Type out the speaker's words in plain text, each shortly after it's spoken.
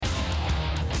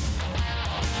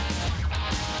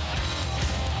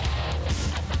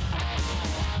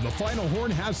final horn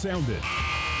has sounded,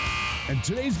 and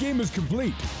today's game is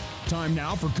complete. Time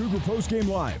now for Cougar Postgame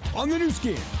Live on the new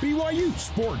skin, BYU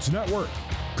Sports Network.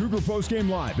 Cougar Postgame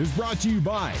Live is brought to you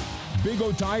by Big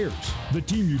O Tires, the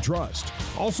team you trust.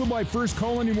 Also by First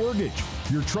Colony Mortgage,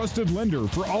 your trusted lender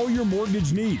for all your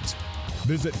mortgage needs.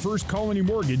 Visit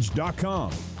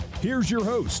firstcolonymortgage.com. Here's your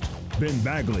host, Ben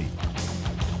Bagley.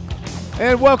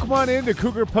 And welcome on into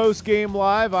Cougar Postgame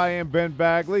Live. I am Ben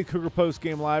Bagley. Cougar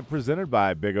Postgame Live presented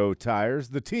by Big O Tires,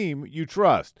 the team you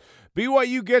trust.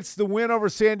 BYU gets the win over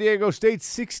San Diego State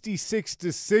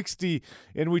 66-60,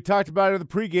 and we talked about it in the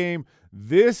pregame.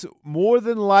 This more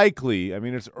than likely, I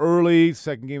mean, it's early,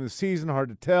 second game of the season, hard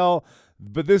to tell,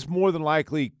 but this more than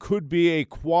likely could be a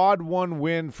quad one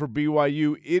win for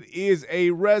BYU. It is a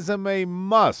resume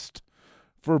must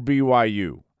for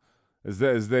BYU. As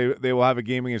they will have a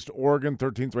game against Oregon,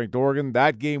 13th ranked Oregon.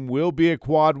 That game will be a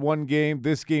quad one game.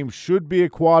 This game should be a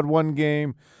quad one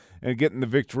game. And getting the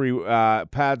victory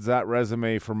pads that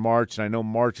resume for March. And I know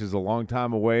March is a long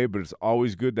time away, but it's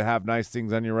always good to have nice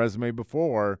things on your resume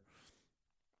before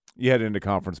you head into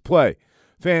conference play.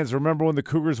 Fans, remember when the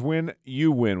Cougars win,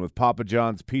 you win with Papa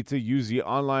John's Pizza. Use the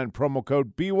online promo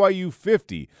code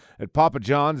BYU50 at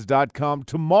papajohns.com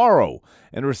tomorrow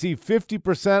and receive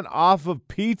 50% off of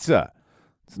pizza.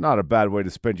 It's not a bad way to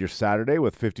spend your Saturday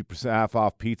with 50% half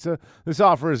off pizza. This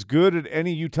offer is good at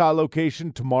any Utah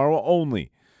location tomorrow only.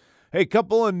 Hey,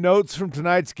 couple of notes from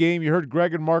tonight's game. You heard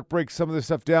Greg and Mark break some of this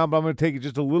stuff down, but I'm going to take it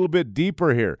just a little bit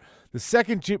deeper here. The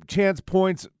second chance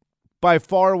points, by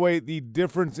far away the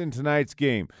difference in tonight's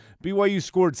game. BYU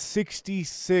scored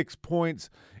 66 points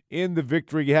in the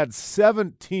victory. You had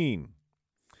 17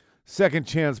 second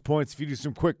chance points. If you do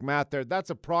some quick math there, that's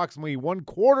approximately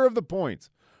 1/4 of the points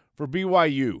for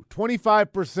BYU.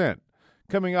 25%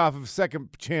 coming off of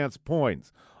second chance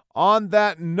points. On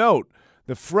that note,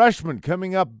 the freshman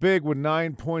coming up big with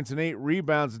 9 points and 8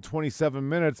 rebounds in 27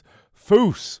 minutes.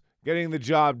 Foose getting the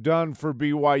job done for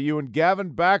BYU, and Gavin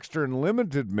Baxter in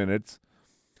limited minutes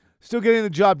still getting the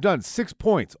job done. 6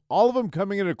 points, all of them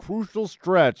coming in a crucial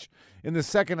stretch in the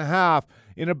second half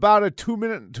in about a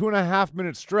 2.5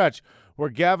 minute stretch where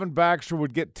Gavin Baxter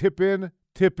would get tip in,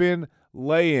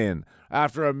 lay in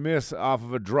after a miss off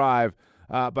of a drive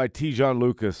by Tejon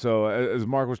Lucas. So as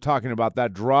Mark was talking about,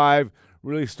 that drive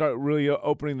really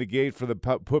opening the gate for the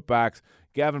putbacks.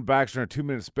 Gavin Baxter in a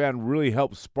 2-minute span really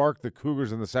helped spark the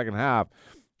Cougars in the second half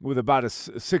with about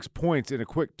 6 points in a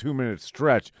quick 2-minute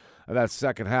stretch of that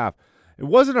second half. It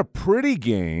wasn't a pretty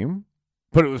game,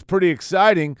 but it was pretty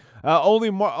exciting. Only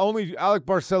Alec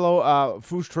Barcelo,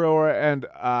 Foose Traore, and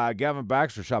Gavin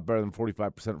Baxter shot better than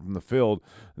 45% from the field.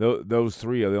 Those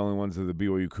three are the only ones that the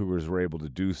BYU Cougars were able to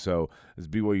do so, as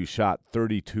BYU shot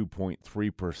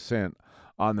 32.3%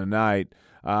 on the night.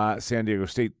 San Diego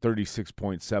State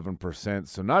 36.7%.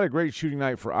 So not a great shooting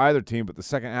night for either team, but the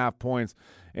second half points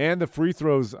and the free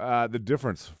throws, the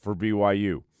difference for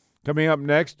BYU. Coming up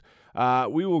next,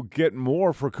 we will get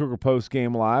more for Cougar Post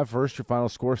Game Live. First, your final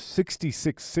score,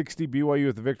 66-60. BYU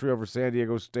with the victory over San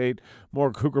Diego State.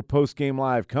 More Cougar Post Game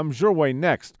Live comes your way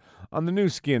next on the new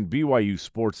skin, BYU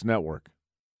Sports Network.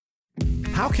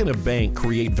 How can a bank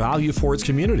create value for its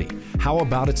community? How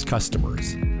about its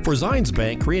customers? For Zions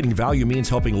Bank, creating value means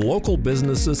helping local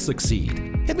businesses succeed.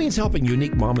 It means helping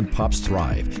unique mom and pops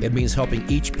thrive. It means helping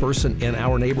each person in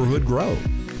our neighborhood grow.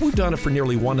 We've done it for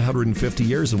nearly 150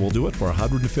 years, and we'll do it for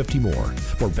 150 more.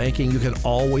 For banking you can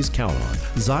always count on,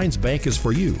 Zions Bank is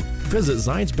for you. Visit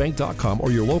zionsbank.com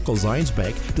or your local Zions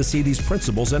Bank to see these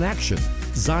principles in action.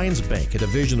 Zions Bank, a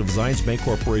division of Zions Bank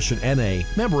Corporation, N.A.,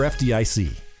 member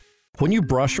FDIC. When you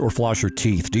brush or floss your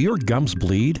teeth, do your gums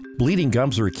bleed? Bleeding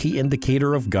gums are a key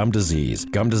indicator of gum disease.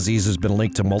 Gum disease has been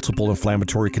linked to multiple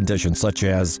inflammatory conditions such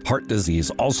as heart disease,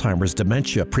 Alzheimer's,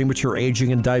 dementia, premature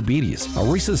aging, and diabetes. A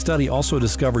recent study also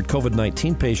discovered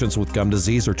COVID-19 patients with gum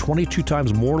disease are 22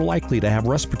 times more likely to have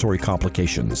respiratory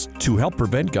complications. To help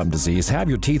prevent gum disease, have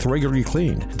your teeth regularly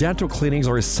cleaned. Dental cleanings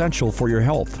are essential for your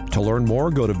health. To learn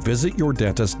more, go to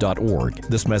visityourdentist.org.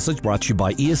 This message brought to you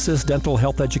by eAssist Dental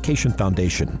Health Education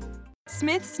Foundation.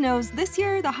 Smith's knows this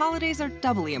year the holidays are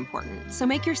doubly important, so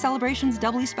make your celebrations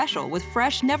doubly special with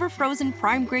fresh, never-frozen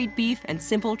prime-grade beef and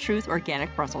Simple Truth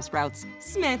organic Brussels sprouts.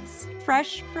 Smith's,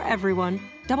 fresh for everyone.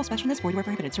 Double specialness, void where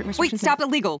prohibited. Certain restrictions. Wait, stop,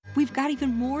 illegal. We've got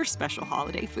even more special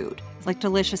holiday food, like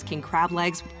delicious king crab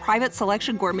legs with private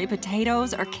selection gourmet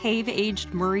potatoes, or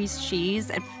cave-aged Murray's cheese,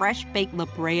 and fresh-baked La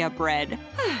Brea bread.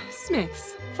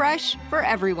 Smith's. Fresh for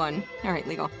everyone. All right,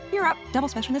 legal. You're up. Double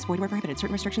specialness, void where prohibited.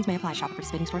 Certain restrictions may apply. Shop at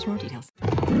participating stores for more details.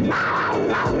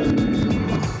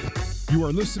 You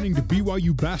are listening to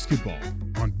BYU Basketball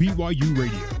on BYU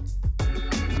Radio.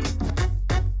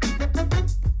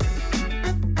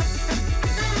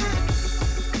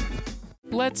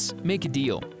 let's make a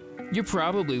deal. You're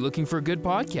probably looking for a good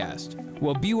podcast.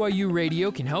 Well, BYU Radio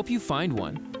can help you find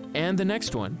one, and the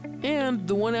next one, and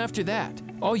the one after that.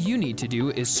 All you need to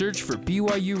do is search for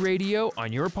BYU Radio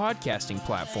on your podcasting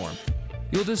platform.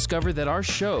 You'll discover that our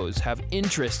shows have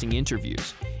interesting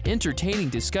interviews, entertaining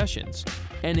discussions,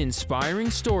 and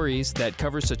inspiring stories that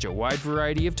cover such a wide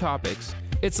variety of topics.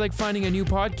 It's like finding a new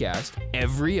podcast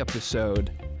every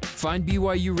episode. Find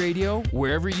BYU Radio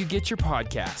wherever you get your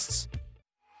podcasts.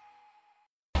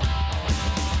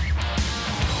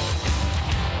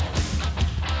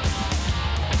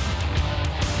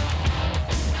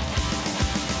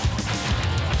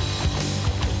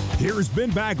 Here's Ben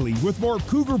Bagley with more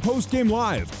Cougar Postgame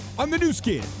Live on the new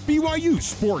skin, BYU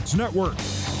Sports Network.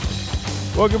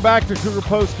 Welcome back to Cougar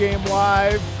Postgame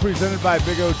Live, presented by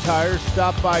Big O Tires.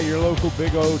 Stop by your local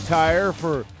Big O Tire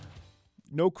for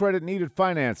no credit needed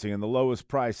financing and the lowest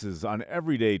prices on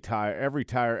every tire,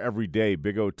 every day.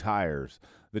 Big O Tires,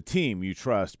 the team you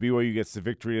trust. BYU gets the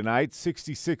victory tonight,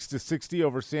 66-60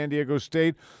 over San Diego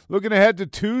State. Looking ahead to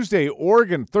Tuesday,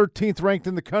 Oregon, 13th ranked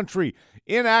in the country,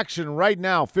 in action right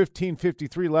now.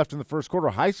 15:53 left in the first quarter.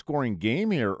 High-scoring game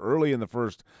here early in the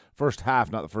first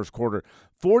half, not the first quarter.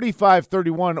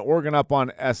 45-31, Oregon up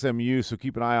on SMU, so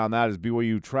keep an eye on that as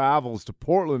BYU travels to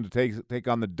Portland to take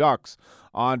on the Ducks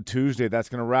on Tuesday. That's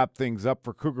going to wrap things up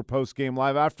for Cougar Postgame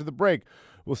Live. After the break,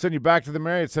 we'll send you back to the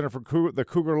Marriott Center for the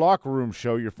Cougar Locker Room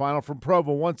Show, your final from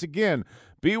Provo. Once again,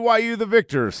 BYU the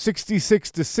victor,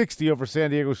 66-60 over San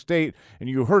Diego State, and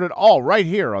you heard it all right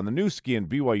here on the new skin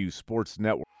BYU Sports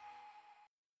Network.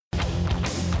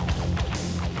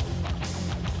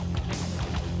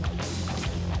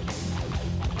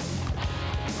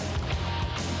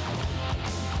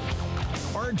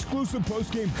 Exclusive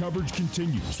post-game coverage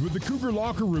continues with the Cougar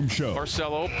Locker Room Show.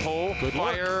 Marcelo, pull, good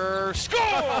fire,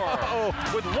 score!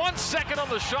 With 1 second on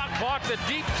the shot clock, the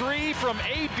deep three from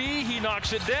AB, he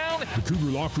knocks it down. The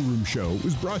Cougar Locker Room Show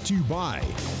is brought to you by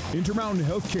Intermountain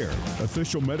Healthcare,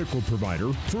 official medical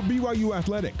provider for BYU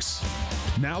Athletics.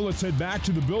 Now let's head back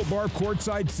to the Built Bar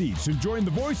courtside seats and join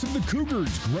the voice of the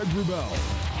Cougars, Greg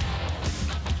Wrubell.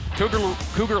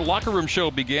 Cougar Locker Room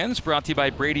Show begins, brought to you by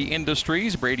Brady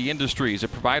Industries. Brady Industries, a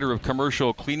provider of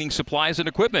commercial cleaning supplies and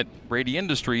equipment. Brady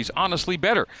Industries, honestly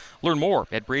better. Learn more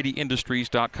at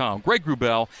bradyindustries.com. Greg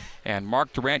Wrubell and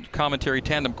Mark Durant, commentary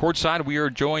tandem courtside. We are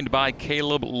joined by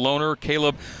Caleb Lohner.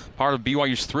 Caleb, part of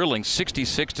BYU's thrilling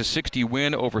 66-60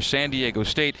 win over San Diego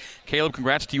State. Caleb,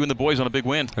 congrats to you and the boys on a big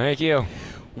win. Thank you.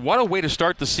 What a way to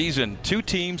start the season. Two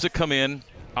teams that come in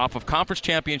off of conference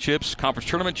championships, conference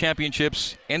tournament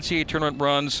championships, NCAA tournament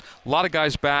runs, a lot of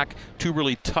guys back, two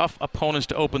really tough opponents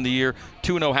to open the year.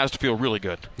 2-0 has to feel really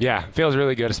good. Yeah, it feels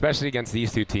really good, especially against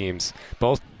these two teams,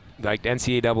 both like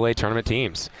NCAA tournament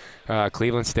teams,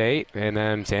 Cleveland State and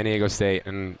then San Diego State.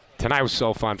 And tonight was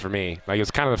so fun for me. Like, it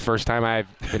was kind of the first time I've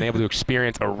been able to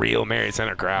experience a real Marriott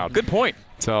Center crowd. Good point.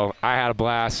 So I had a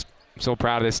blast. I'm so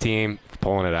proud of this team for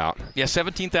pulling it out. Yeah,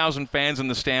 17,000 fans in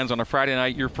the stands on a Friday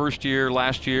night. Your first year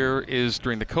last year is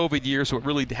during the COVID year, so it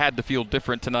really had to feel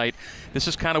different tonight. This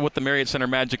is kind of what the Marriott Center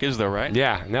magic is, though, right?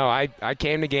 Yeah. No, I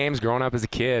came to games growing up as a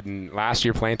kid, and last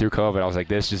year playing through COVID, I was like,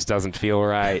 this just doesn't feel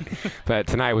right. But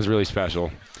tonight was really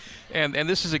special. And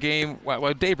this is a game.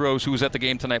 Well, Dave Rose, who was at the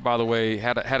game tonight, by the way,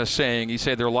 had a saying. He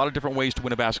said there are a lot of different ways to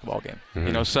win a basketball game. Mm-hmm.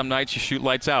 You know, some nights you shoot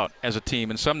lights out as a team,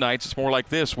 and some nights it's more like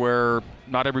this, where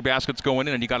not every basket's going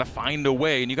in, and you got to find a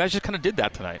way. And you guys just kind of did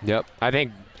that tonight. Yep. I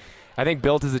think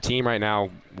built as a team right now,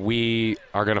 we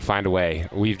are going to find a way.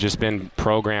 We've just been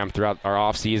programmed throughout our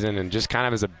off season, and just kind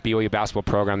of as a BYU basketball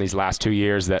program these last 2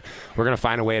 years, that we're going to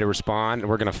find a way to respond.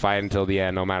 We're going to fight until the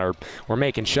end, no matter we're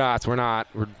making shots, we're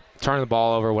turning the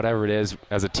ball over, whatever it is.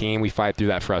 As a team, we fight through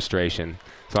that frustration.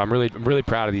 So I'm really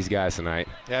proud of these guys tonight.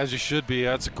 As you should be.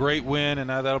 That's a great win,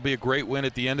 and that'll be a great win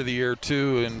at the end of the year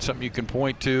too, and something you can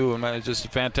point to. And it's just a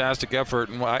fantastic effort.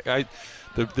 And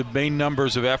the main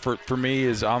numbers of effort for me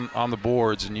is on the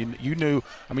boards. And you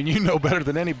know better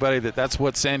than anybody that's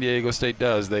what San Diego State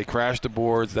does. They crash the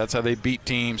boards. That's how they beat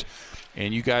teams.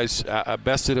 And you guys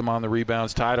bested them on the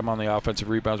rebounds, tied them on the offensive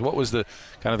rebounds. What was the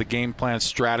kind of the game plan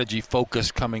strategy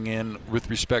focus coming in with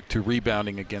respect to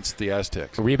rebounding against the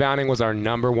Aztecs? Rebounding was our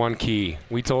number one key.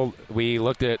 We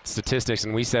looked at statistics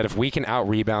and we said if we can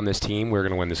out-rebound this team, we're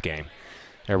going to win this game.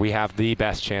 Or we have the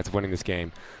best chance of winning this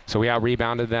game. So we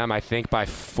out-rebounded them, I think, by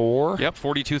 4. Yep,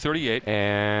 42-38.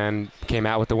 And came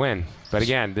out with the win. But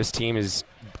again, this team is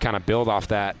kind of built off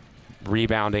that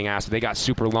rebounding aspect. They got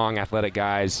super long, athletic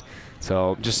guys.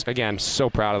 So just, again, so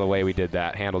proud of the way we did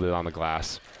that, handled it on the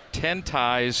glass. 10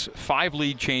 ties, 5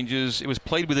 lead changes. It was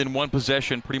played within 1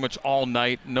 possession pretty much all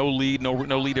night. No lead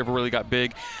ever really got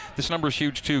big. This number is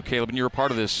huge too, Caleb, and you're a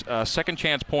part of this. Second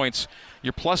chance points,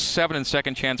 you're +7 in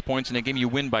second chance points in a game you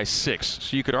win by 6.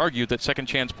 So you could argue that second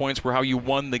chance points were how you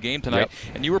won the game tonight.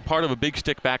 Yep. And you were part of a big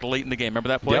stick back late in the game. Remember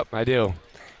that play? Yep, I do.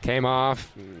 Came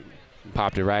off,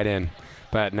 popped it right in.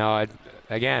 But no,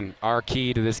 again, our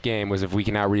key to this game was if we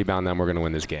can out-rebound them, we're going to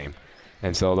win this game.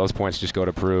 And so those points just go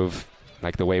to prove,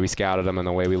 like the way we scouted them and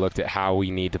the way we looked at how we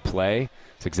need to play,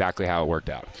 it's exactly how it worked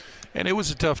out. And it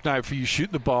was a tough night for you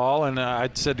shooting the ball. And I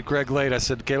said to Greg late, I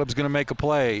said, Caleb's going to make a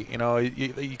play,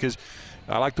 because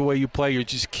I like the way you play. You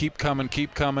just keep coming,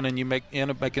 and you end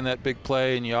up making that big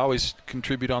play, and you always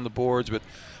contribute on the boards. But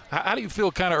how do you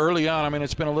feel kind of early on? I mean,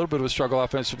 it's been a little bit of a struggle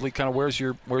offensively. Kind of where's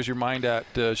your mind at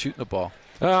shooting the ball?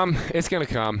 It's going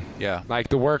to come. Yeah. Like,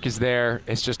 the work is there.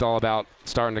 It's just all about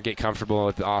starting to get comfortable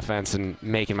with the offense and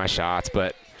making my shots.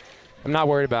 But I'm not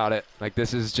worried about it. Like,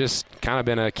 this has just kind of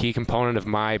been a key component of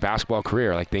my basketball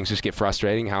career. Like, things just get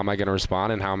frustrating. How am I going to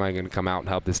respond, and how am I going to come out and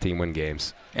help this team win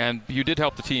games? And you did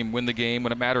help the team win the game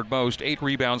when it mattered most. 8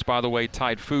 rebounds, by the way,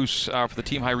 tied Foose for the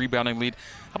team high rebounding lead.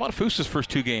 How about Foose's first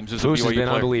 2 games as a BYU player? Foose has been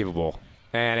unbelievable.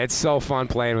 And it's so fun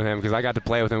playing with him because I got to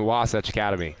play with him at Wasatch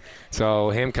Academy. So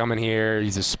him coming here,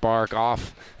 he's a spark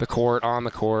off the court, on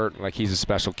the court. Like, he's a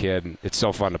special kid. It's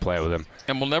so fun to play with him.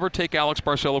 And we'll never take Alex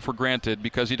Barcelo for granted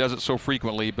because he does it so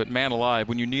frequently. But, man alive,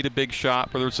 when you need a big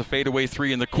shot, whether it's a fadeaway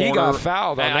 3 in the corner. He got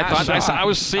fouled on that shot. I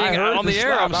was seeing it on the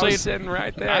air. I was sitting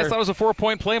right there. I thought it was a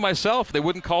 4-point play myself. They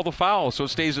wouldn't call the foul, so it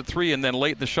stays at 3. And then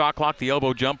late in the shot clock, the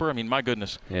elbow jumper. I mean, my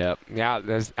goodness. Yep.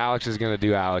 Yeah, Alex is going to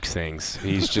do Alex things.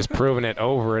 He's just proven it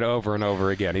over and over and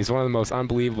over again. He's one of the most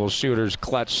unbelievable shooters,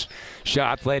 clutch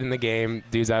shot played in the game,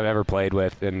 dudes I've ever played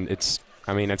with, and it's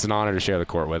an honor to share the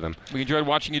court with him. We enjoyed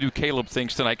watching you do Caleb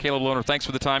things tonight. Caleb Lohner, thanks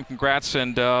for the time. Congrats,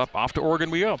 and off to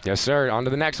Oregon we go. Yes, sir. On to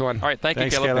the next one. All right,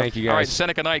 thanks, Caleb. Thank you, guys. All right,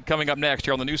 Seneca Knight coming up next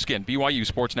here on the new skin, BYU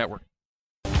Sports Network.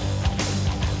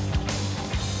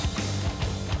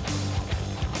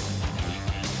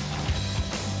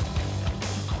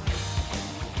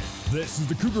 This is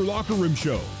the Cougar Locker Room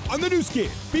Show on the new skin,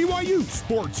 BYU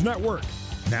Sports Network.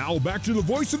 Now back to the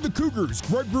voice of the Cougars,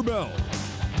 Greg Wrubell.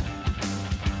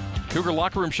 Cougar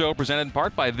Locker Room Show presented in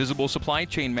part by Visible Supply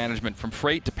Chain Management. From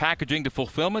freight to packaging to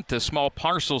fulfillment to small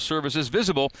parcel services,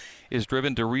 Visible is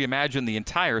driven to reimagine the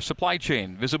entire supply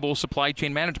chain. Visible Supply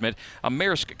Chain Management, a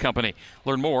Maersk company.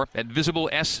 Learn more at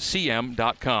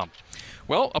visiblescm.com.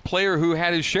 Well, a player who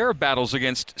had his share of battles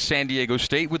against San Diego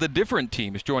State with a different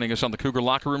team is joining us on the Cougar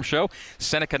Locker Room Show.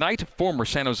 Seneca Knight, former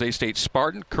San Jose State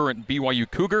Spartan, current BYU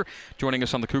Cougar, joining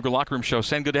us on the Cougar Locker Room Show.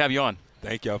 Sen, good to have you on.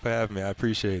 Thank y'all for having me. I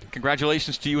appreciate it.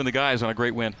 Congratulations to you and the guys on a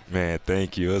great win. Man,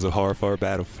 thank you. It was a hard-fought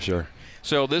battle for sure.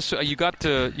 So this you got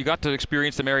to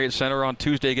experience the Marriott Center on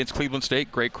Tuesday against Cleveland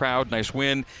State. Great crowd, nice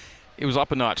win. It was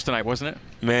up a notch tonight, wasn't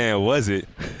it? Man, was it?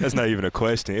 That's not even a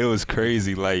question. It was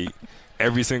crazy. Like,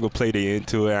 every single play they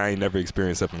into it, I ain't never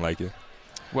experienced something like it.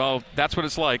 Well, that's what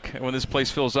it's like when this place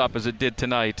fills up as it did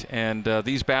tonight. And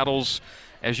these battles,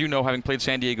 as you know, having played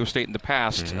San Diego State in the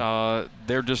past,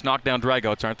 they're just knockdown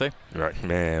dragouts, aren't they? Right.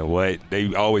 Man, what?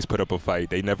 They always put up a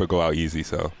fight. They never go out easy.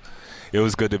 So it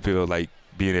was good to feel like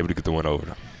being able to get the win over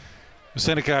them.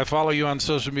 Seneca, I follow you on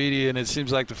social media, and it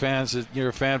seems like the fans, you're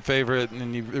a fan favorite,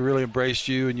 and you've really embraced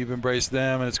you, and you've embraced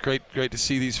them, and it's great to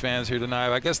see these fans here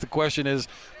tonight. I guess the question is,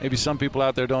 maybe some people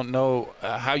out there don't know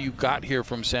how you got here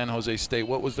from San Jose State.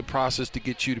 What was the process to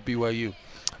get you to BYU?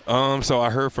 So I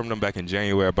heard from them back in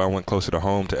January, but I went closer to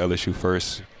home to LSU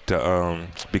first to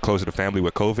be closer to family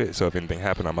with COVID. So if anything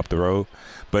happened, I'm up the road.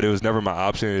 But it was never my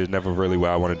option. It was never really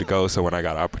where I wanted to go. So when I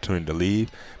got an opportunity to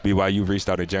leave, BYU reached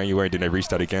out in January, then they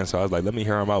reached out again. So I was like, let me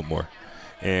hear them out more.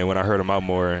 And when I heard them out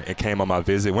more and came on my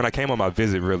visit, when I came on my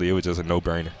visit, really, it was just a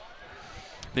no-brainer.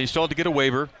 Then you still had to get a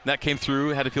waiver. That came through.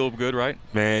 Had to feel good, right?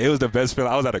 Man, it was the best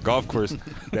feeling. I was at a golf course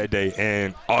that day,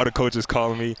 and all the coaches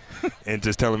calling me and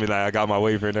just telling me, like, I got my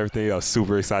waiver and everything. I was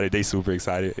super excited. They super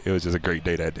excited. It was just a great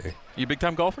day that day. You a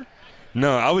big-time golfer?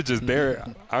 No, I was just there.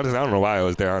 I don't know why I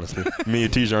was there, honestly. Me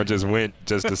and Tijon just went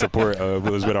just to support. It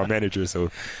was with our manager. So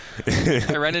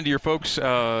I ran into your folks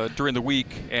during the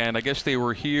week, and I guess they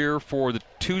were here for the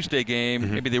Tuesday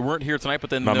game. Maybe they weren't here tonight, but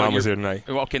then my mom was here tonight.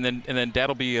 Okay, and then Dad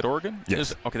will be at Oregon.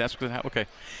 Yes. Okay, that's okay.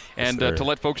 And yes, to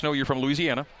let folks know, you're from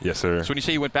Louisiana. Yes, sir. So when you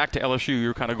say you went back to LSU,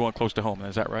 you're kind of going close to home.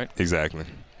 Is that right? Exactly.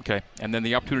 Okay, and then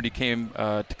the opportunity came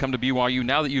to come to BYU.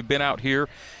 Now that you've been out here,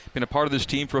 been a part of this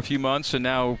team for a few months, and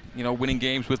now winning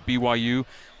games with BYU. What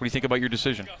do you think about your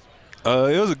decision?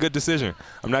 It was a good decision.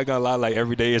 I'm not gonna lie. Like,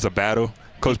 every day is a battle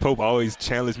Coach Pope always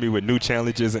challenged me with new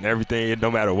challenges and everything,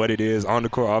 no matter what it is, on the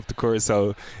court, off the court.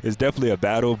 So it's definitely a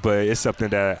battle, but it's something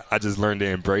that I just learned to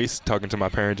embrace, talking to my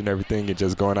parents and everything, and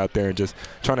just going out there and just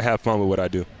trying to have fun with what I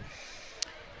do.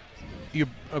 You're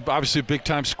obviously a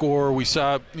big-time scorer. We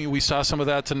saw some of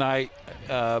that tonight.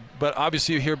 But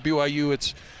obviously here at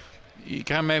BYU, you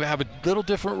kind of maybe have a little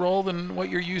different role than what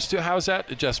you're used to. How's that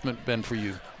adjustment been for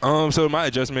you? So my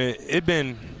adjustment,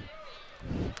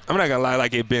 I'm not gonna lie,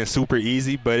 like it been super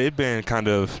easy, but it been kind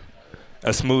of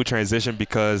a smooth transition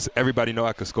because everybody know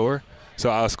I could score. So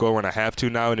I'll score when I have to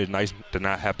now, and it's nice to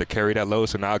not have to carry that load.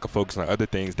 So now I can focus on other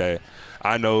things that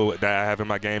I know that I have in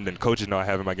my game, then coaches know I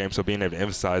have in my game. So being able to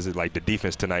emphasize it, like the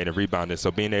defense tonight and rebounding.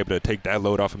 So being able to take that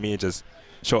load off of me and just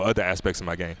show other aspects of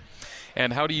my game.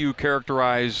 And how do you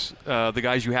characterize the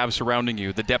guys you have surrounding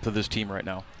you, the depth of this team right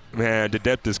now? Man, the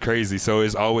depth is crazy. So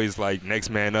it's always like next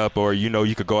man up, or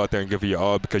you could go out there and give it your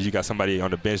all because you got somebody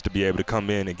on the bench to be able to come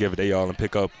in and give it their all and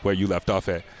pick up where you left off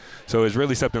at. So it's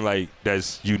really something like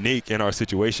that's unique in our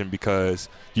situation because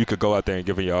you could go out there and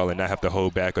give it your all and not have to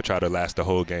hold back or try to last the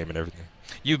whole game and everything.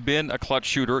 You've been a clutch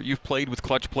shooter. You've played with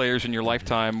clutch players in your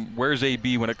lifetime. Where's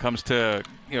AB when it comes to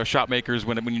shot makers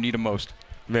when you need them most?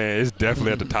 Man, it's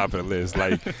definitely at the top of the list.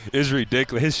 Like, it's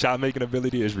ridiculous. His shot making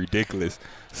ability is ridiculous.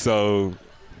 So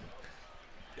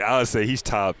I would say he's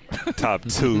top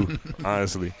 2,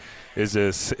 honestly.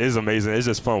 It's amazing. It's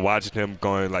just fun watching him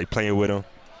playing with him.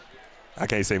 I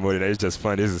can't say more than that. It's just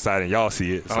fun. It's exciting. Y'all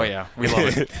see it. So. Oh, yeah. We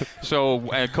love it. So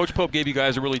Coach Pope gave you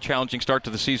guys a really challenging start to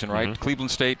the season, right? Mm-hmm.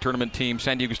 Cleveland State tournament team,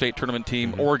 San Diego State tournament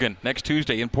team, mm-hmm. Oregon next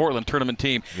Tuesday in Portland tournament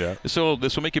team. Yeah. So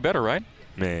this will make you better, right?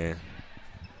 Man,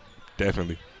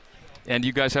 definitely. And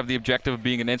you guys have the objective of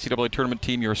being an NCAA tournament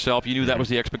team yourself. You knew that was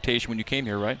the expectation when you came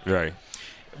here, right? Right.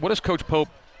 What has Coach Pope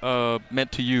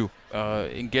meant to you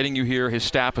in getting you here, his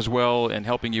staff as well, and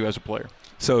helping you as a player?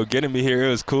 So getting me here, it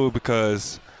was cool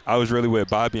because I was really with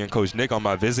Bobby and Coach Nick on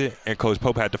my visit, and Coach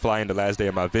Pope had to fly in the last day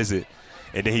of my visit,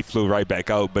 and then he flew right back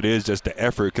out. But it was just the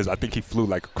effort because I think he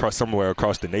flew somewhere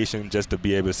across the nation just to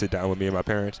be able to sit down with me and my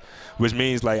parents, which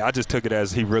means I just took it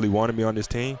as he really wanted me on this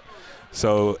team.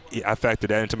 So I factored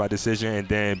that into my decision, and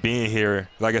then being here,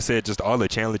 like I said, just all the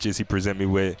challenges he presented me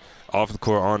with off the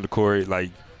court, on the court,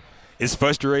 it's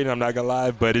frustrating, I'm not going to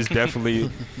lie, but it's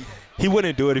definitely – he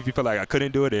wouldn't do it if he felt like I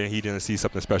couldn't do it and he didn't see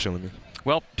something special in me.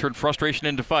 Well, turn frustration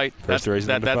into fight. That's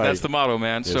the motto,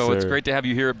 man. Yes, so sir. It's great to have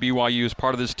you here at BYU as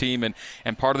part of this team and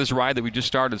part of this ride that we just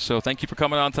started. So thank you for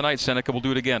coming on tonight, Seneca. We'll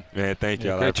do it again. Man, thank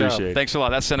you. I appreciate it. Thanks a lot.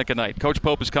 That's Seneca Knight. Coach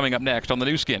Pope is coming up next on the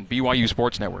new skin, BYU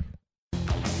Sports Network.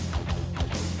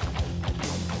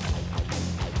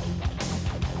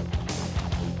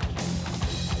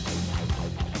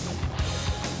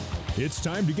 It's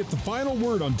time to get the final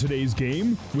word on today's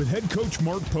game with head coach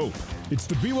Mark Pope. It's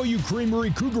the BYU Creamery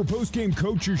Cougar Postgame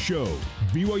Coaches Show.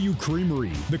 BYU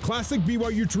Creamery, the classic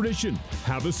BYU tradition.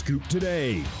 Have a scoop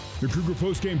today. The Cougar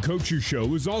Postgame Coaches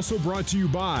Show is also brought to you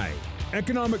by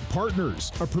Economic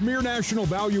Partners, a premier national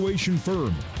valuation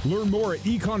firm. Learn more at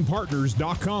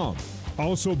econpartners.com.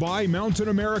 Also by Mountain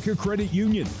America Credit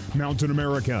Union. Mountain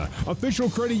America, official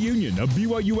credit union of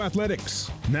BYU Athletics.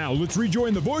 Now let's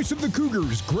rejoin the voice of the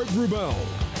Cougars, Greg Wrubell.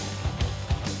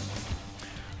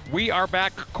 We are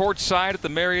back courtside at the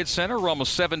Marriott Center. We're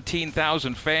almost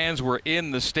 17,000 fans. We're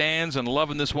in the stands and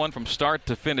loving this one from start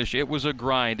to finish. It was a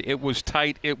grind. It was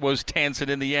tight. It was tense.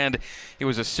 And in the end, it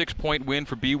was a 6-point win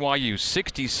for BYU,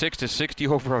 66-60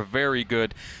 over a very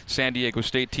good San Diego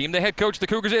State team. The head coach of the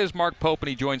Cougars is Mark Pope, and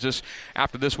he joins us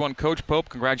after this one. Coach Pope,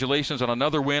 congratulations on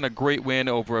another win, a great win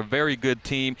over a very good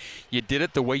team. You did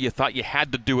it the way you thought you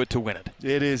had to do it to win it.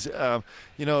 It is,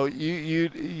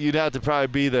 you'd have to probably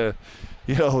be the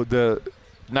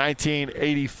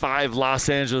 1985 Los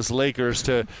Angeles Lakers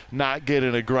to not get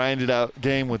in a grinded out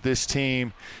game with this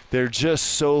team. They're just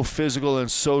so physical and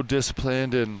so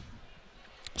disciplined and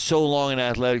so long and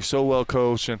athletic, so well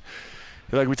coached. And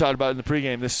like we talked about in the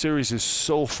pregame, this series is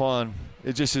so fun.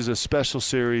 It just is a special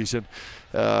series, and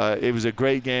it was a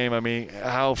great game. I mean,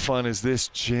 how fun is this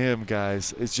gym,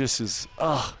 guys? It's just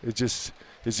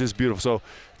beautiful. So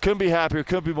couldn't be happier,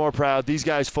 couldn't be more proud. These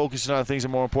guys focusing on things that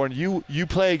are more important. You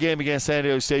play a game against San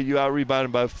Diego State, you out-rebound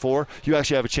them by 4, you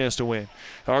actually have a chance to win.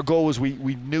 Our goal was we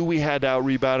knew we had to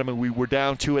out-rebound them, and we were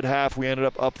down 2 at half. We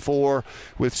ended up 4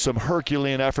 with some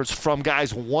Herculean efforts from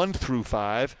guys 1 through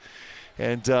 5.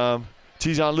 And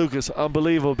Tizion Lucas,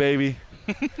 unbelievable, baby.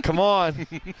 Come on.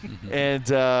 And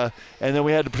then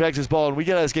we had to protect this ball, and we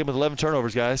get out of this game with 11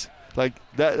 turnovers, guys. Like,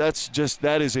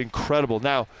 that is incredible.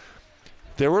 Now,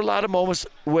 there were a lot of moments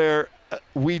where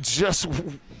we just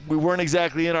we weren't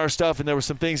exactly in our stuff, and there were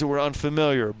some things that were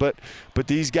unfamiliar. But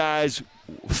these guys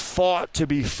fought to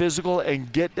be physical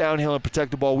and get downhill and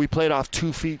protect the ball. We played off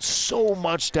 2 feet so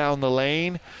much down the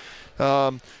lane.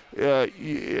 I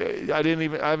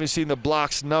haven't seen the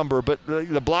blocks number, but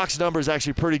the blocks number is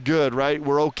actually pretty good, right?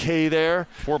 We're okay there.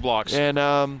 4 blocks. And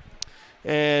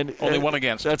only one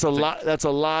against. That's a lot. That's a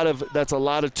lot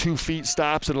of 2 feet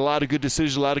stops and a lot of good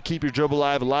decisions. A lot of keep your dribble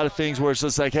alive. A lot of things where it's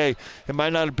just like, hey, it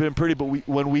might not have been pretty, but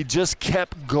when we just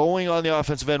kept going on the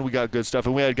offensive end, we got good stuff,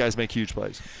 and we had guys make huge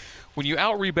plays. When you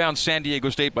out-rebound San Diego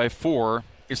State by 4,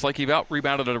 it's like you've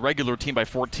out-rebounded a regular team by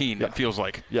 14, Yeah. It feels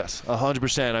like. Yes,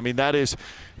 100%. I mean, that's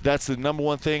the number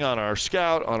one thing on our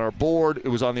scout, on our board. It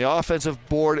was on the offensive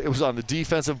board. It was on the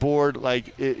defensive board.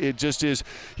 Like, it just is.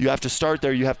 You have to start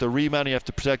there. You have to rebound. You have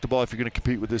to protect the ball if you're going to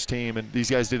compete with this team. And these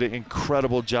guys did an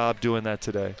incredible job doing that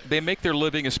today. They make their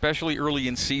living, especially early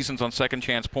in seasons, on second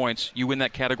chance points. You win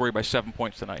that category by 7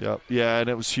 points tonight. Yep. Yeah, and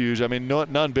it was huge. I mean,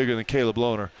 none bigger than Caleb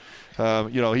Lohner.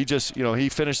 He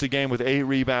finished the game with 8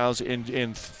 rebounds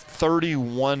in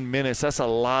 31 minutes. That's a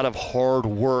lot of hard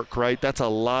work, right? That's a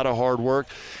lot of hard work.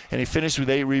 And he finished with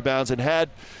 8 rebounds and had,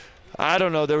 I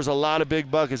don't know, there was a lot of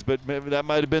big buckets, but maybe that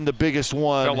might have been the biggest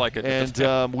one. Felt like it.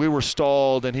 And we were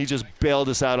stalled, and he just bailed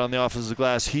us out on the offensive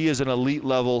glass. He is an elite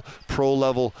level, pro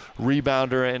level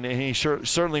rebounder, and he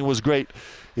certainly was great.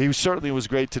 He certainly was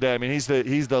great today. I mean, he's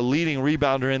the leading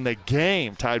rebounder in the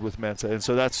game, tied with Mensah, and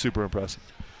so that's super impressive.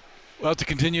 Well, to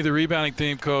continue the rebounding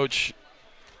theme, Coach,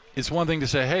 it's one thing to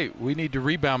say, hey, we need to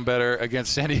rebound better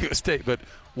against San Diego State, but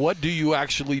what do you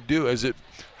actually do?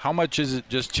 How much is it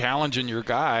just challenging your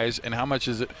guys, and how much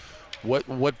is it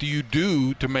what do you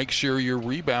do to make sure you're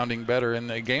rebounding better in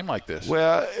a game like this?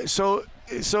 Well, so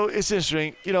it's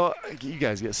interesting. You know, you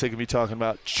guys get sick of me talking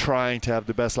about trying to have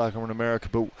the best locker room in America,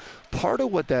 but part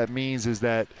of what that means is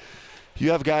that you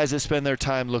have guys that spend their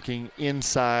time looking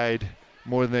inside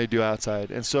more than they do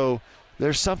outside. And so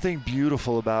there's something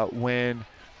beautiful about when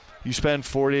you spend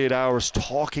 48 hours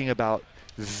talking about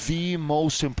the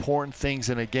most important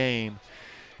things in a game,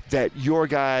 that your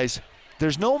guys,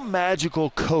 there's no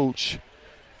magical coach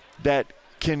that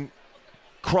can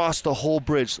cross the whole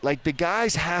bridge. Like, the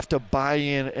guys have to buy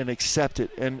in and accept it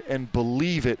and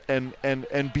believe it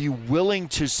and be willing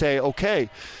to say, okay,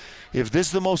 if this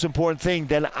is the most important thing,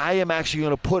 then I am actually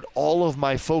going to put all of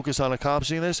my focus on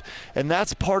accomplishing this. And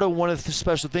that's part of one of the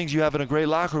special things you have in a great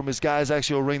locker room is guys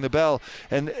actually will ring the bell.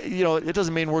 And, you know, it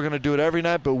doesn't mean we're going to do it every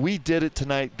night, but we did it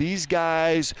tonight. These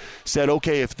guys said,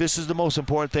 okay, if this is the most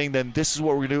important thing, then this is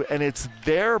what we're going to do. And it's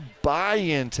their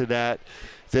buy-in to that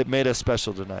made us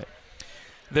special tonight.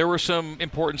 There were some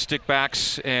important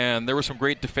stickbacks, and there were some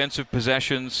great defensive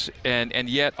possessions, and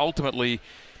yet ultimately,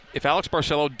 if Alex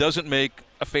Barcelo doesn't make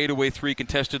a fadeaway 3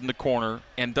 contested in the corner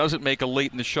and doesn't make a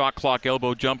late in the shot clock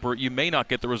elbow jumper, you may not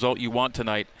get the result you want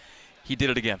tonight. He did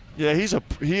it again. Yeah,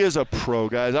 he is a pro,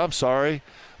 guys. I'm sorry.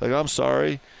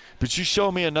 But you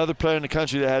show me another player in the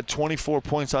country that had 24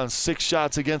 points on 6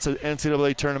 shots against an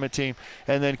NCAA tournament team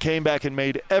and then came back and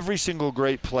made every single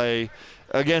great play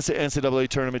against the NCAA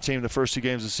tournament team the first 2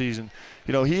 games of the season.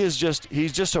 You know, he's just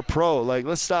a pro. Like,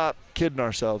 let's stop kidding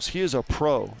ourselves. He is a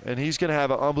pro, and he's going to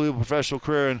have an unbelievable professional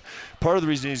career. And part of the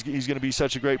reason he's going to be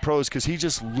such a great pro is because he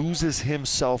just loses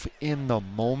himself in the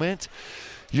moment.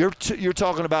 You're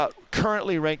talking about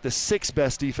currently ranked the 6th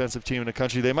best defensive team in the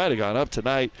country. They might have gone up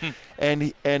tonight.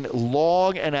 And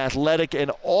long and athletic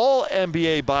and all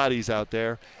NBA bodies out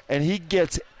there, and he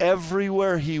gets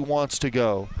everywhere he wants to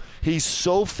go. He's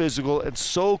so physical and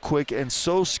so quick and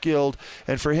so skilled,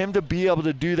 and for him to be able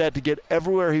to do that, to get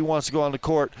everywhere he wants to go on the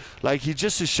court, like, he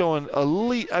just is showing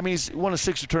elite. I mean, he's one of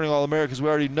 6 returning All-Americans. We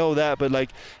already know that, but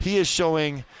like, he's just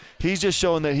showing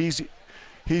that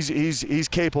he's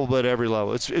capable at every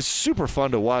level. It's super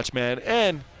fun to watch, man,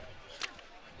 and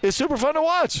it's super fun to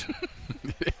watch.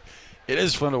 It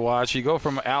is fun to watch. You go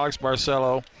from Alex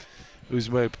Barcelo, who's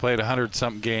played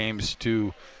 100-something games,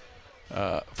 to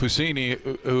Fusini,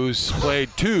 who's played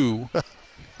 2,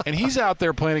 and he's out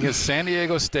there playing against San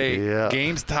Diego State,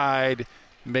 games tied,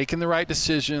 making the right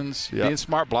decisions, being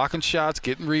smart, blocking shots,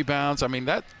 getting rebounds. I mean,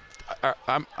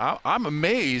 I'm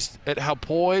amazed at how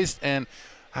poised and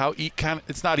how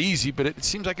it's not easy, but it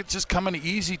seems like it's just coming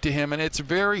easy to him, and it's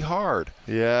very hard.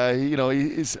 Yeah, you know,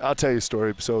 I'll tell you a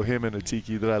story. So him and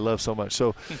Atiki that I love so much.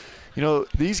 So, you know,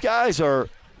 these guys are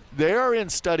in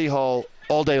study hall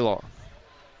all day long.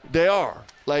 They are.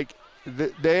 Like,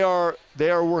 they are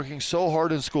working so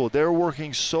hard in school. They're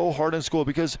working so hard in school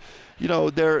because, you know,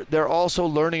 they're also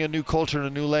learning a new culture and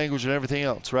a new language and everything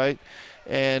else, right?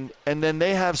 And then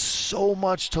they have so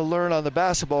much to learn on the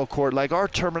basketball court. Like our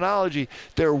terminology,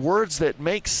 they're words that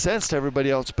make sense to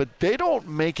everybody else, but they don't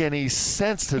make any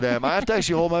sense to them. I have to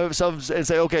actually hold myself and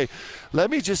say, okay, let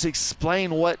me just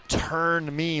explain what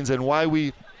turn means and why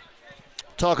we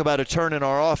talk about a turn in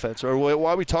our offense, or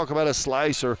why we talk about a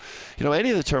slice, or any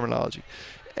of the terminology.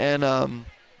 And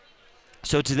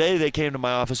so today they came to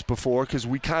my office before because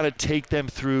we kind of take them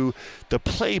through the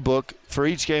playbook. For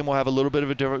each game we'll have a little bit of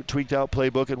a different tweaked out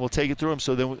playbook, and we'll take it through them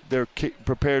so then they're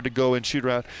prepared to go and shoot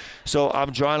around. So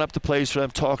I'm drawing up the plays for them,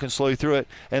 talking slowly through it,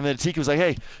 and then Tika was like,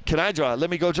 hey, can I draw it?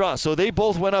 Let me go draw. So they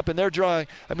both went up and they're drawing.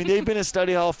 I mean, they've been in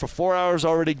study hall for 4 hours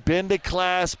already, been to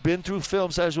class, been through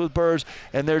film sessions with Burrs,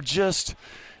 and they're just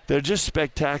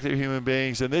spectacular human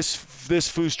beings. And this Fus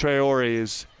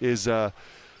Traore is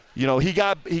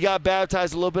he got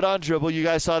baptized a little bit on dribble. You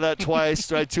guys saw that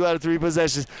twice, right? 2 out of 3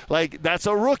 possessions. Like, that's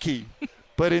a rookie.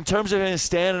 But in terms of him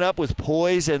standing up with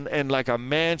poise and like a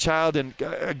man-child, and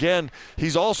again,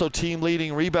 he's also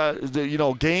team-leading rebound,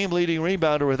 game-leading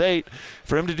rebounder with 8.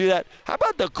 For him to do that, how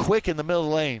about the quick in the middle of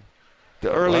the lane?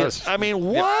 The earliest. I mean,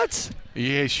 what?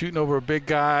 Yeah, shooting over a big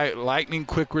guy, lightning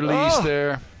quick release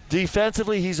there.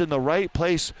 Defensively, he's in the right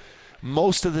place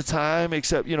most of the time,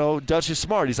 except, Dutch is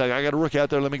smart. He's like, I got a rookie out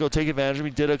there. Let me go take advantage of him.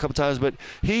 He did it a couple times, but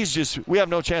we have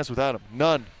no chance without him.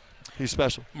 None. He's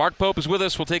special. Mark Pope is with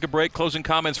us. We'll take a break. Closing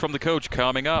comments from the coach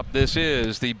coming up. This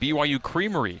is the BYU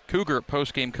Creamery Cougar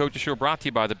Postgame Coaches Show, brought to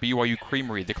you by the BYU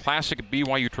Creamery. The classic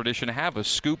BYU tradition. Have a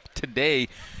scoop today.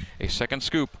 A second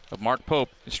scoop of Mark Pope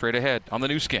is straight ahead on the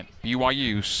new skin,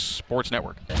 BYU Sports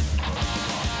Network.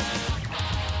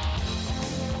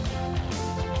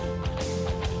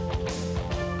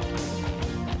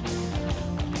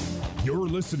 You're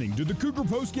listening to the Cougar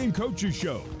Postgame Coaches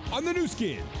Show on the new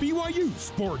skin, BYU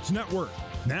Sports Network.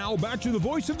 Now back to the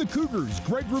voice of the Cougars,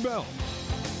 Greg Wrubell.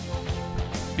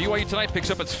 BYU tonight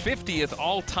picks up its 50th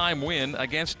all-time win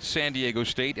against San Diego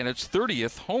State and its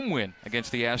 30th home win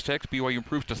against the Aztecs. BYU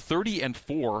improves to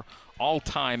 30-4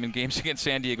 all-time in games against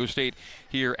San Diego State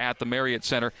here at the Marriott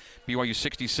Center. BYU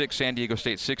 66, San Diego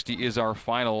State 60 is our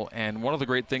final. And one of the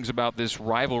great things about this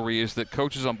rivalry is that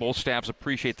coaches on both staffs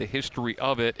appreciate the history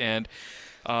of it. And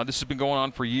this has been going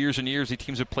on for years and years. The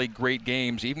teams have played great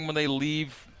games. Even when they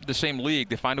leave the same league,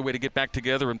 they find a way to get back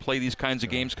together and play these kinds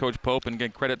of games. Coach Pope, and again,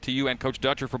 credit to you and Coach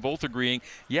Dutcher for both agreeing,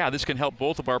 this can help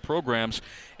both of our programs.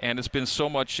 And it's been so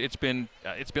much, it's been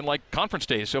like conference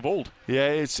days of old. Yeah,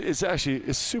 it's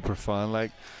actually super fun.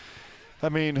 Like, I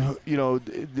mean,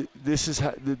 this is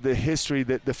the history,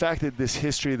 that the fact that this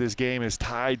history of this game is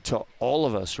tied to all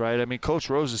of us, right? I mean, Coach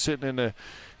Rose is sitting in a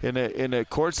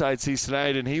courtside seats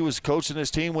tonight, and he was coaching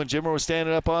his team when Jimmer was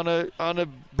standing up on a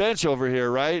bench over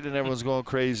here, right? And everyone's going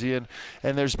crazy, and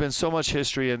there's been so much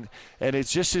history, and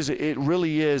it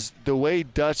really is the way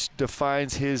Dutch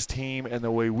defines his team and the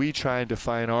way we try and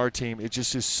define our team. It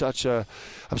just is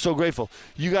I'm so grateful.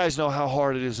 You guys know how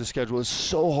hard it is to schedule. It's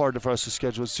so hard for us to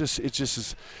schedule.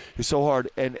 It's so hard.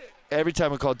 And every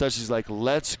time we call Dutch, he's like,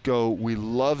 let's go. We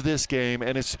love this game.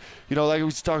 And it's, like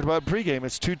we talked about pregame,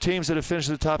 it's 2 teams that have finished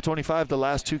in the top 25 the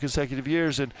last 2 consecutive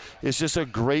years. And it's just a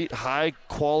great,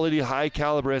 high-quality,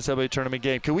 high-caliber NCAA tournament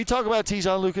game. Can we talk about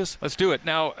Tejon Lucas? Let's do it.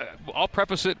 Now, I'll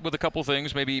preface it with a couple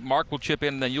things. Maybe Mark will chip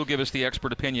in, and then you'll give us the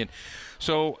expert opinion.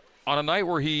 So on a night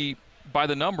where he, by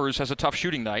the numbers, has a tough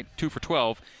shooting night, 2 for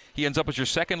 12, he ends up as your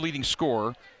second leading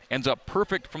scorer, ends up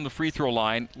perfect from the free throw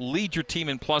line, leads your team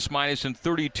in plus-minus in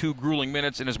 32 grueling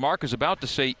minutes, and as Mark is about to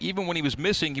say, even when he was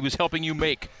missing, he was helping you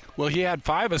make. Well, he had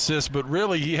 5 assists, but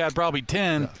really he had probably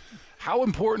 10. Yeah. How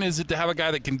important is it to have a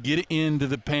guy that can get into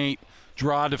the paint,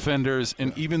 draw defenders,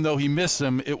 and even though he missed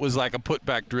them, it was like a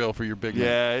putback drill for your big man?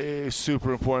 Yeah, it's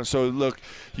super important. So, look,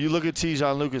 you look at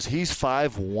Tejon Lucas, he's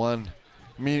 5'1".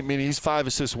 Meaning he's 5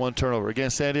 assists, 1 turnover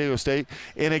against San Diego State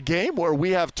in a game where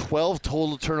we have 12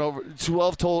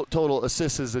 total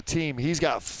assists as a team. He's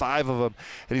got 5 of them,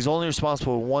 and he's only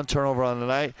responsible for 1 turnover on the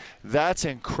night. That's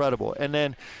incredible. And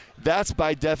then that's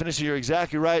by definition, you're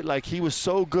exactly right. Like, he was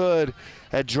so good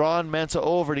at drawing Mensah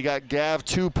over, and he got Gav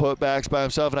 2 putbacks by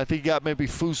himself, and I think he got maybe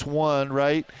Fus 1,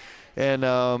 right? And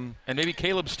maybe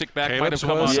Caleb's stick back might have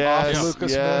come on.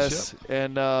 Yes.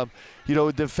 And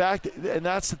the fact, and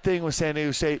that's the thing with San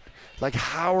Diego State, like,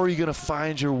 how are you going to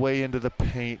find your way into the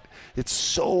paint? It's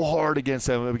so hard against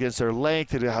them, against their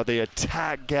length and how they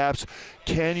attack gaps.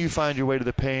 Can you find your way to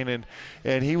the paint?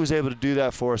 And he was able to do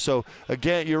that for us. So,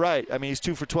 again, you're right. I mean, he's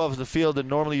 2 for 12 in the field, and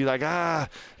normally you're like,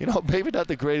 maybe not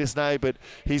the greatest night, but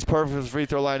he's perfect for the free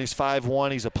throw line. He's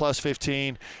 5'1". He's a plus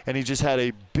 15, and he just had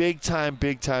a big-time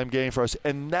game for us.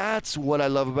 And that's what I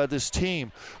love about this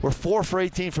team. We're 4 for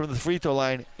 18 from the free throw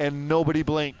line, and nobody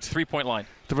blinked. 3-point line.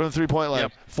 From the three-point line.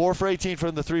 Yep. 4 for 18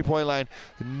 from the three-point line.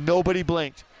 Nobody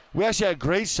blinked. We actually had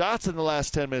great shots in the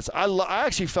last 10 minutes. I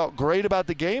actually felt great about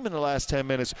the game in the last 10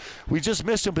 minutes. We just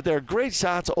missed them, but they're great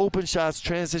shots, open shots,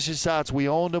 transition shots. We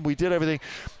owned them. We did everything.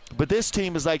 But this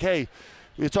team is like, hey,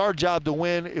 it's our job to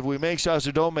win if we make shots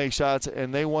or don't make shots,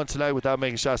 and they won tonight without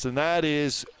making shots, and that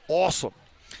is awesome.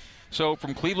 So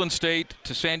from Cleveland State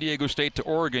to San Diego State to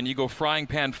Oregon, you go frying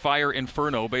pan fire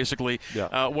inferno, basically.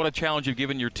 Yeah. What a challenge you've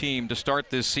given your team to start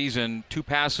this season. 2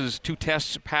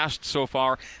 tests passed so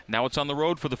far. Now it's on the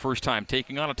road for the first time,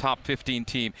 taking on a top 15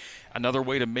 team. Another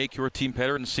way to make your team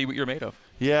better and see what you're made of.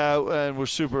 Yeah, and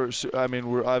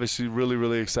we're obviously really,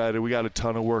 really excited. We got a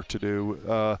ton of work to do.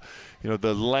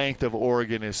 The length of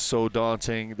Oregon is so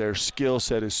daunting. Their skill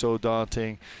set is so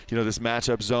daunting. This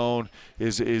matchup zone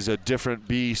is a different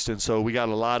beast, and so we got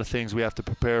a lot of things we have to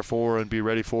prepare for and be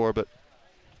ready for. But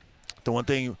the one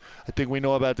thing I think we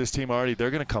know about this team already,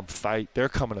 they're going to come fight. They're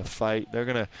coming to fight. They're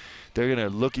going to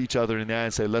look each other in the eye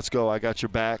and say, let's go. I got your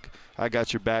back. I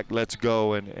got your back. Let's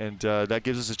go. And that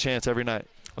gives us a chance every night.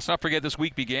 Let's not forget this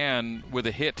week began with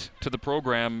a hit to the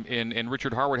program in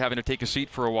Richard Harwood having to take a seat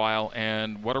for a while,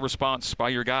 and what a response by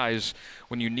your guys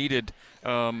when you needed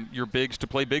your bigs to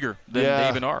play bigger than they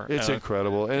even are. It's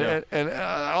incredible. And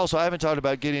also, I haven't talked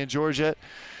about Gideon George yet.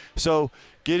 So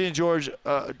Gideon George,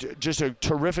 just a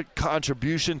terrific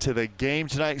contribution to the game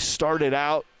tonight. Started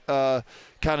out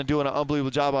kind of doing an unbelievable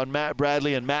job on Matt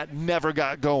Bradley, and Matt never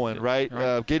got going, right?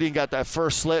 Gideon got that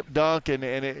first slip dunk, and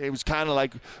it was kind of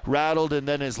like rattled, and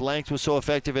then his length was so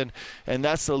effective, and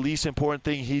that's the least important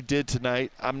thing he did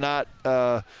tonight. What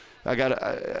I'm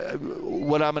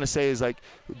going to say is, like,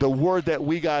 the word that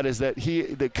we got is that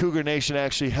the Cougar Nation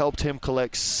actually helped him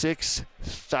collect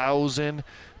 6,000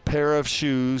 pair of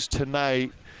shoes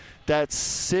tonight. That's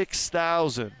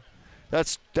 6,000.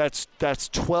 That's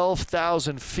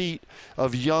 12,000 feet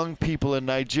of young people in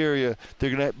Nigeria. They're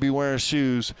going to be wearing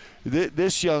shoes.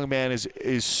 This young man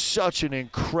is such an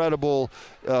incredible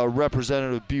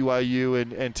representative of BYU,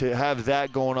 and to have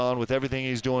that going on with everything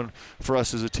he's doing for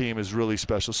us as a team is really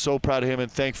special. So proud of him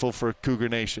and thankful for Cougar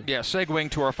Nation. Yeah,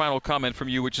 segueing to our final comment from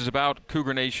you, which is about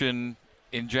Cougar Nation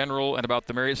in general and about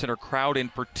the Marriott Center crowd in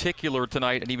particular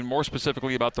tonight, and even more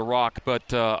specifically about the Rock. But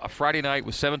a Friday night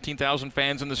with 17,000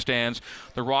 fans in the stands,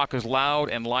 the Rock is loud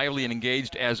and lively and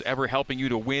engaged as ever, helping you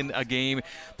to win a game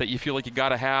that you feel like you got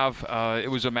to have.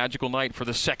 It was a magical night for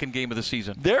the second game of the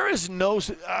season. There is no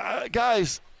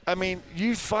guys. I mean,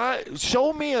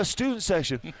 show me a student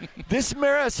section. This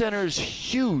Marriott Center is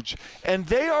huge, and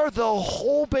they are the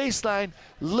whole baseline,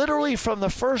 literally from the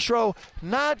first row,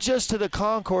 not just to the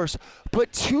concourse,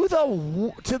 but to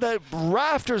the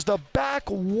rafters, the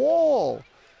back wall.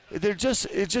 It just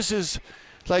is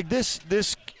like this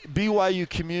BYU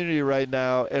community right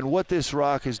now, and what this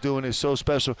Rock is doing is so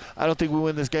special. I don't think we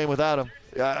win this game without them.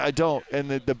 I don't. And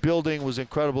the building was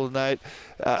incredible tonight.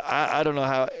 I don't know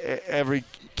how every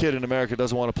kid in America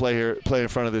doesn't want to play in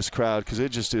front of this crowd, because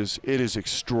it is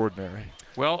extraordinary.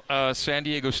 Well, San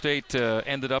Diego State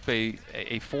ended up a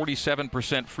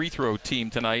 47% free throw team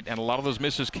tonight, and a lot of those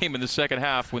misses came in the second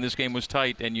half when this game was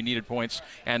tight and you needed points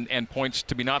and points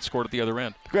to be not scored at the other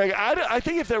end. Greg, I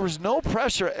think if there was no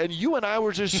pressure and you and I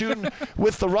were just shooting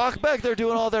with the Rock back there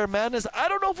doing all their madness, I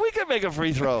don't know if we could make a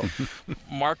free throw.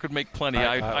 Mark would make plenty.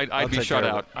 I'd be shut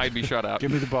out. I'd be shut out.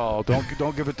 Give me the ball.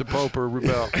 Don't give it to Pope or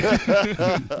Rubel.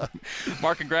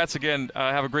 Mark, congrats again.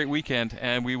 Have a great weekend,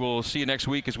 and we will see you next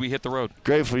week as we hit the road.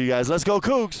 Great for you guys. Let's go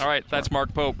Cougs. All right, that's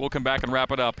Mark Pope. We'll come back and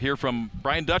wrap it up. Hear from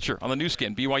Brian Dutcher on the new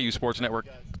skin, BYU Sports Network.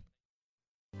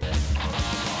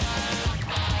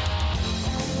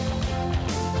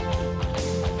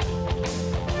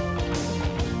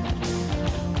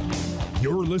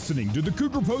 You're listening to the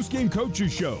Cougar Postgame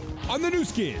Coaches Show on the new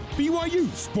skin,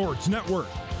 BYU Sports Network.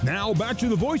 Now back to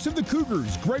the voice of the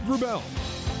Cougars, Greg Wrubell.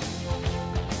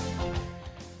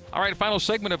 All right, final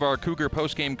segment of our Cougar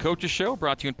Postgame Coaches Show,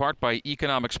 brought to you in part by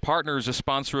Economics Partners, a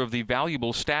sponsor of the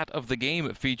valuable Stat of the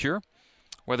Game feature.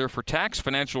 Whether for tax,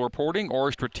 financial reporting,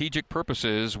 or strategic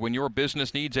purposes, when your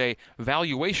business needs a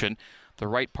valuation, the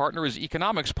right partner is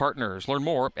Economics Partners. Learn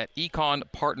more at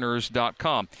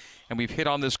econpartners.com. And we've hit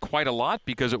on this quite a lot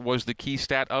because it was the key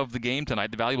stat of the game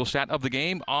tonight, the valuable stat of the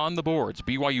game on the boards.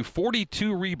 BYU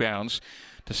 42 rebounds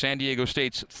to San Diego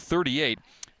State's 38.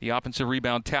 The offensive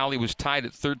rebound tally was tied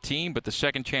at 13, but the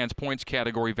second chance points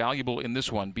category valuable in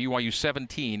this one. BYU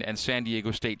 17 and San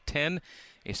Diego State 10.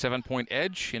 a 7-point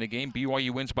edge in a game.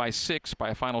 BYU wins by 6 by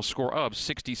a final score of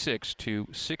 66-60.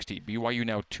 BYU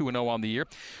now 2-0 on the year.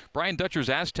 Brian Dutcher's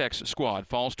Aztecs squad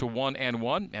falls to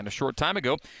 1-1, and a short time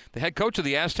ago, the head coach of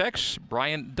the Aztecs,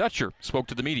 Brian Dutcher, spoke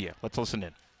to the media. Let's listen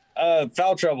in.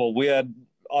 Foul trouble. We had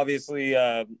obviously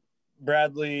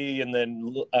Bradley and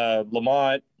then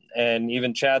Lamont and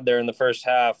even Chad there in the first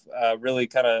half, really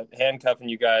kind of handcuffing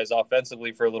you guys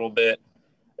offensively for a little bit.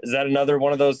 Is that another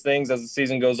one of those things as the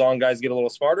season goes on, guys get a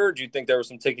little smarter? Or do you think there were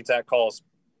some ticky-tack calls?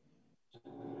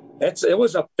 It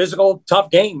was a physical, tough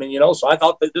game, and so I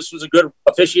thought that this was a good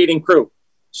officiating crew.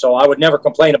 So I would never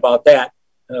complain about that.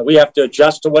 We have to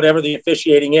adjust to whatever the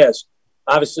officiating is.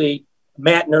 Obviously,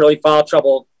 Matt in early foul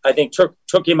trouble, I think,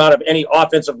 took him out of any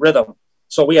offensive rhythm.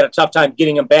 So we had a tough time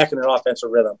getting him back in an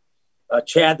offensive rhythm.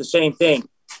 Chad, the same thing.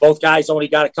 Both guys only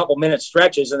got a couple minute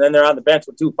stretches, and then they're on the bench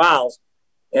with 2 fouls.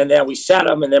 And then we set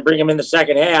them and then bring them in the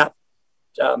second half.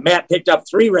 Matt picked up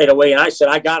 3 right away, and I said,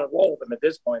 I got to roll with him at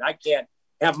this point. I can't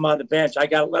have him on the bench. I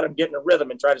got to let him get in a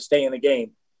rhythm and try to stay in the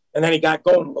game. And then he got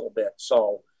going a little bit.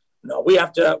 So, no, we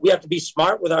have to be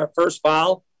smart with our first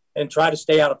foul and try to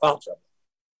stay out of foul trouble.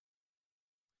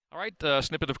 All right,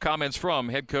 snippet of comments from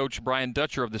head coach Brian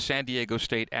Dutcher of the San Diego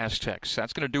State Aztecs.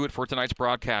 That's going to do it for tonight's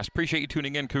broadcast. Appreciate you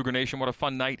tuning in, Cougar Nation. What a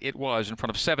fun night it was in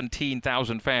front of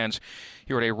 17,000 fans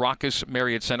here at a raucous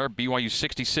Marriott Center. BYU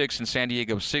 66 and San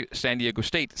Diego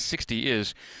State 60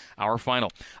 is our final.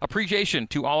 Appreciation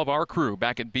to all of our crew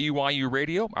back at BYU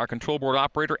Radio, our control board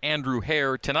operator Andrew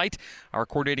Hare tonight, our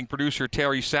coordinating producer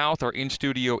Terry South, our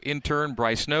in-studio intern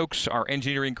Bryce Noakes, our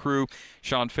engineering crew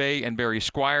Sean Fay and Barry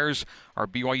Squires, our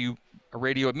BYU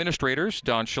radio administrators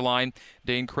Don Shaline,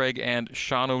 Dane Craig, and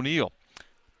Sean O'Neill.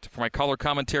 For my color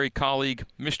commentary colleague,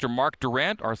 Mr. Mark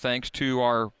Durant, our thanks to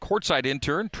our courtside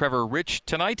intern, Trevor Rich,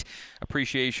 tonight.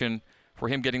 Appreciation for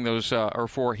him getting those, or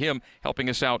for him helping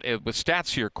us out with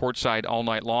stats here courtside all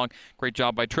night long. Great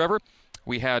job by Trevor.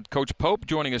 We had Coach Pope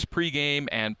joining us pregame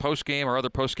and postgame. Our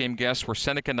other postgame guests were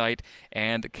Seneca Knight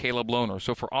and Caleb Lohner.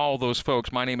 So for all those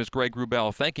folks, my name is Greg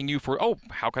Wrubell. Thanking you for,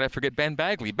 how could I forget Ben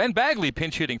Bagley? Ben Bagley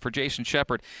pinch hitting for Jason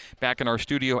Shepard back in our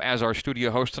studio as our studio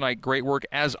host tonight. Great work,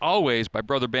 as always, by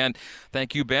Brother Ben.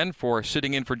 Thank you, Ben, for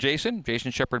sitting in for Jason.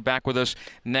 Jason Shepard back with us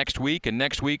next week. And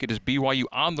next week it is BYU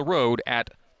on the road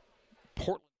at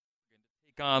Portland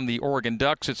to take on the Oregon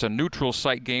Ducks. It's a neutral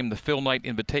site game, the Phil Knight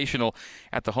Invitational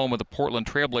at the home of the Portland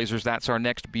Trailblazers. That's our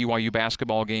next BYU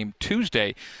basketball game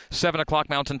Tuesday, 7 o'clock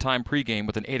Mountain Time pregame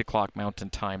with an 8 o'clock Mountain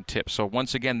Time tip. So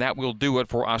once again, that will do it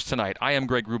for us tonight. I am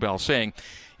Greg Wrubell saying,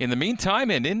 in the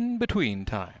meantime and in between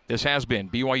time, this has been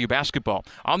BYU Basketball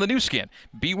on the new skin,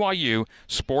 BYU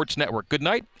Sports Network. Good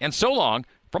night and so long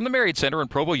from the Marriott Center in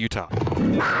Provo, Utah.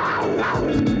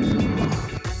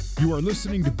 You are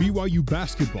listening to BYU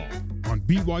Basketball on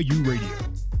BYU Radio.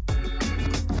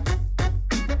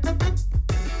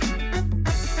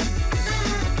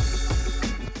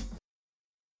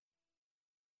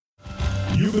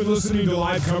 You've been listening to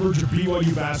live coverage of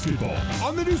BYU Basketball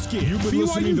on the new skin. You've been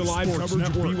listening to live coverage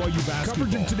of BYU Basketball.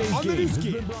 Coverage in today's game has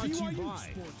been brought to you by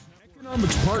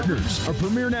Economics Partners, a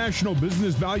premier national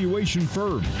business valuation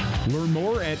firm. Learn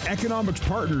more at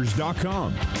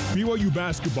economicspartners.com. BYU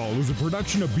Basketball is a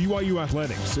production of BYU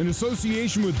Athletics in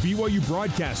association with BYU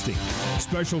Broadcasting.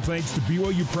 Special thanks to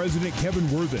BYU President Kevin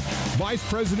Worthen, Vice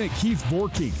President Keith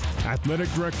Vorkink,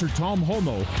 Athletic Director Tom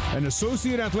Holmo, and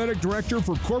Associate Athletic Director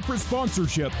for Corporate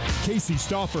Sponsorship, Casey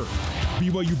Stauffer.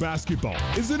 BYU Basketball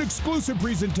is an exclusive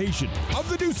presentation of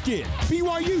the new skin,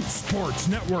 BYU Sports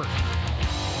Network.